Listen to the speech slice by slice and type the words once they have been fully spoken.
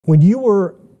When you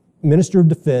were Minister of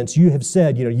Defense, you have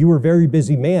said, you were a very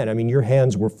busy man. I mean, your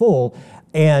hands were full,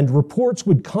 and reports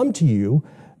would come to you,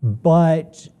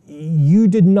 but you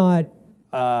did not,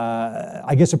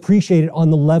 appreciate it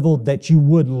on the level that you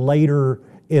would later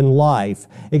in life.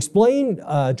 Explain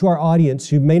to our audience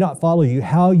who may not follow you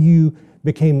how you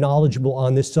became knowledgeable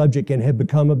on this subject and have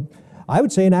become, I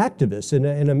would say, an activist and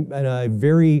a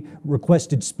very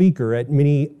requested speaker at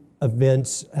many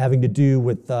events having to do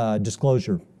with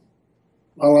disclosure.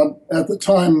 Well, at the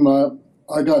time,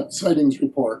 I got sightings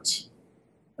reports,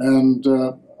 and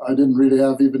I didn't really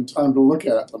have even time to look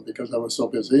at them because I was so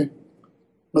busy.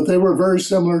 But they were very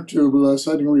similar to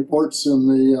sighting reports in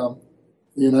the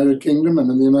United Kingdom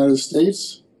and in the United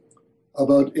States.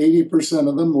 About 80%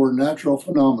 of them were natural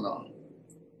phenomena,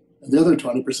 and the other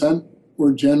 20%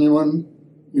 were genuine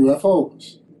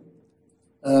UFOs.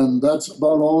 And that's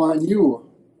about all I knew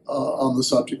on the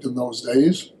subject in those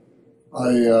days.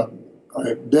 I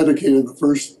dedicated the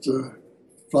first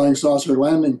flying saucer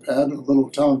landing pad in a little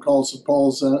town called St.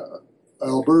 Paul's,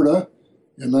 Alberta,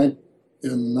 in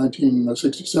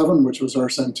 1967, which was our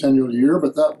centennial year.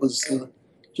 But that was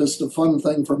just a fun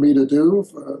thing for me to do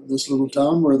for this little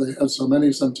town where they had so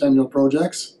many centennial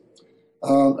projects.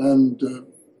 And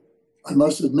I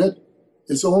must admit,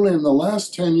 it's only in the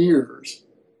last 10 years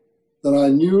that I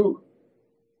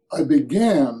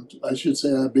began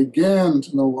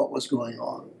to know what was going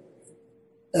on,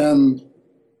 and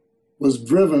was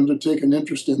driven to take an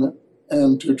interest in it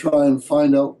and to try and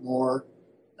find out more.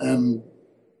 And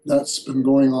that's been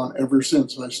going on ever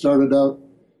since. I started out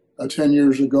 10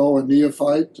 years ago a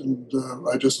neophyte, and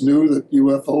I just knew that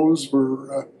UFOs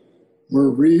were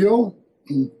real.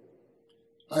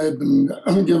 I had been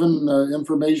given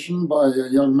information by a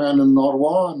young man in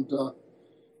Ottawa,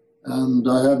 and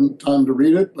I hadn't time to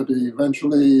read it, but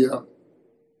eventually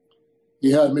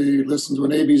he had me listen to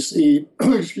an ABC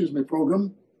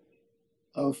program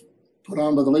put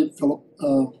on by the late Philip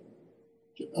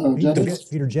Jennings.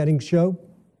 Peter Jennings show.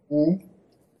 Mm-hmm.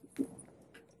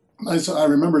 I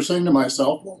remember saying to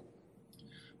myself, well,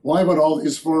 why would all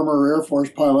these former Air Force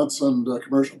pilots and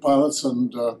commercial pilots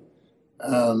and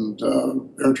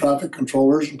air traffic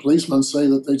controllers and policemen say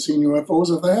that they'd seen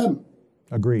UFOs if they hadn't?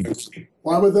 Agreed.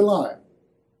 Why would they lie?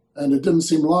 And it didn't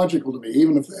seem logical to me,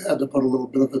 even if they had to put a little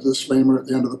bit of a disclaimer at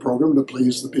the end of the program to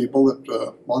please the people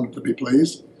that wanted to be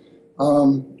pleased.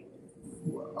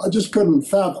 I just couldn't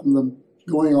fathom them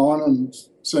going on and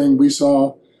saying we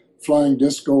saw flying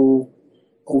disco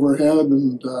overhead,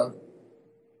 and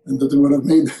that they would have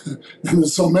made, and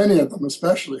so many of them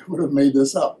especially, would have made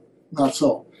this up. Not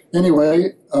so.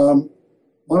 Anyway,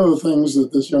 one of the things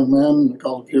that this young man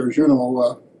called Pierre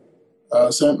Junot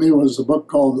sent me was a book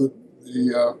called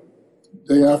The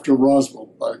Day After Roswell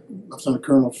by Lieutenant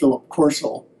Colonel Philip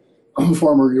Corso, a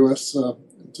former U.S.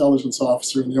 intelligence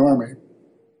officer in the Army.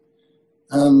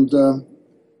 And I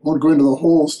won't go into the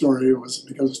whole story. It was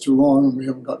because it's too long and we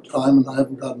haven't got time and I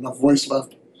haven't got enough voice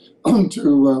left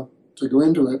to go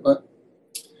into it. But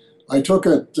I took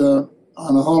it on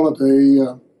a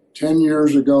holiday 10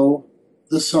 years ago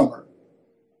this summer.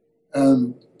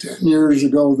 And 10 years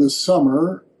ago this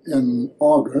summer, in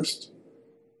August,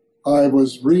 I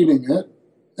was reading it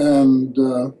and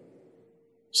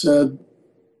said,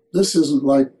 this isn't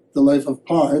like The Life of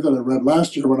Pi that I read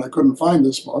last year when I couldn't find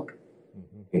this book,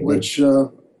 which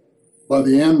by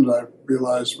the end I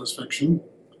realized was fiction.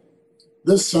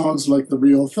 This sounds like the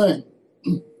real thing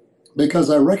because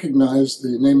I recognized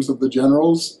the names of the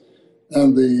generals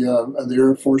and the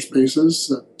Air Force bases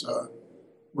that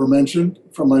were mentioned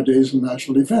from my days in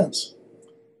national defense.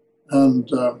 And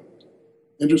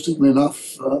interestingly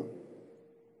enough, a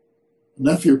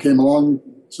nephew came along,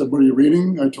 said, what are you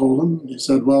reading? I told him. He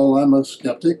said, well, I'm a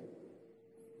skeptic.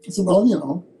 I said, well,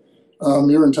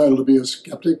 you're entitled to be a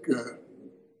skeptic. At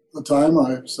the time,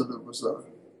 I said it was a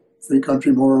free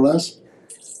country, more or less.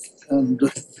 And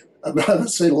I would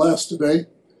say less today.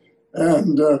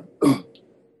 And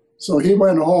so he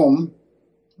went home,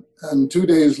 and 2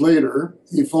 days later,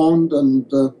 he phoned and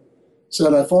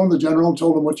said, I phoned the general and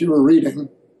told him what you were reading.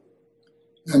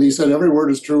 And he said, every word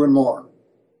is true and more.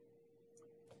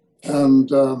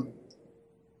 And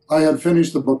I had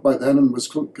finished the book by then and was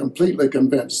completely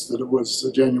convinced that it was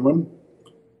genuine.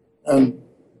 And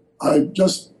I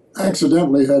just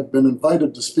accidentally had been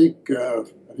invited to speak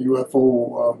at a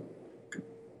UFO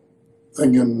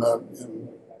thing in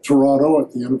Toronto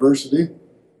at the university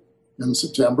in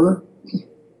September.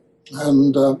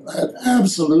 And I had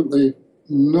absolutely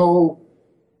no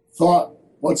thought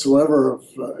whatsoever of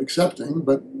accepting,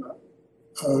 but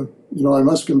I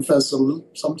must confess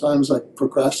sometimes I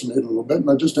procrastinated a little bit,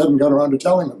 and I just hadn't got around to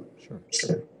telling them.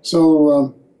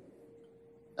 So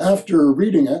after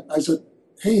reading it, I said,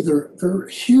 hey, there are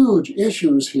huge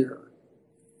issues here.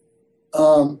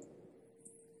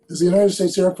 Is the United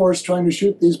States Air Force trying to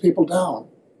shoot these people down?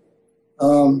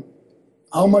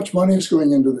 How much money is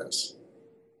going into this?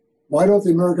 Why don't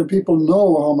the American people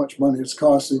know how much money it's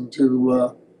costing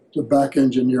to back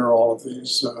engineer all of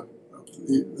these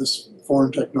this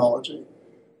foreign technology?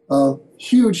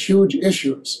 Huge, huge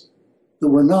issues that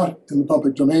were not in the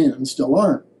public domain and still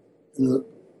aren't in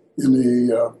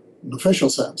the official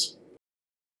sense.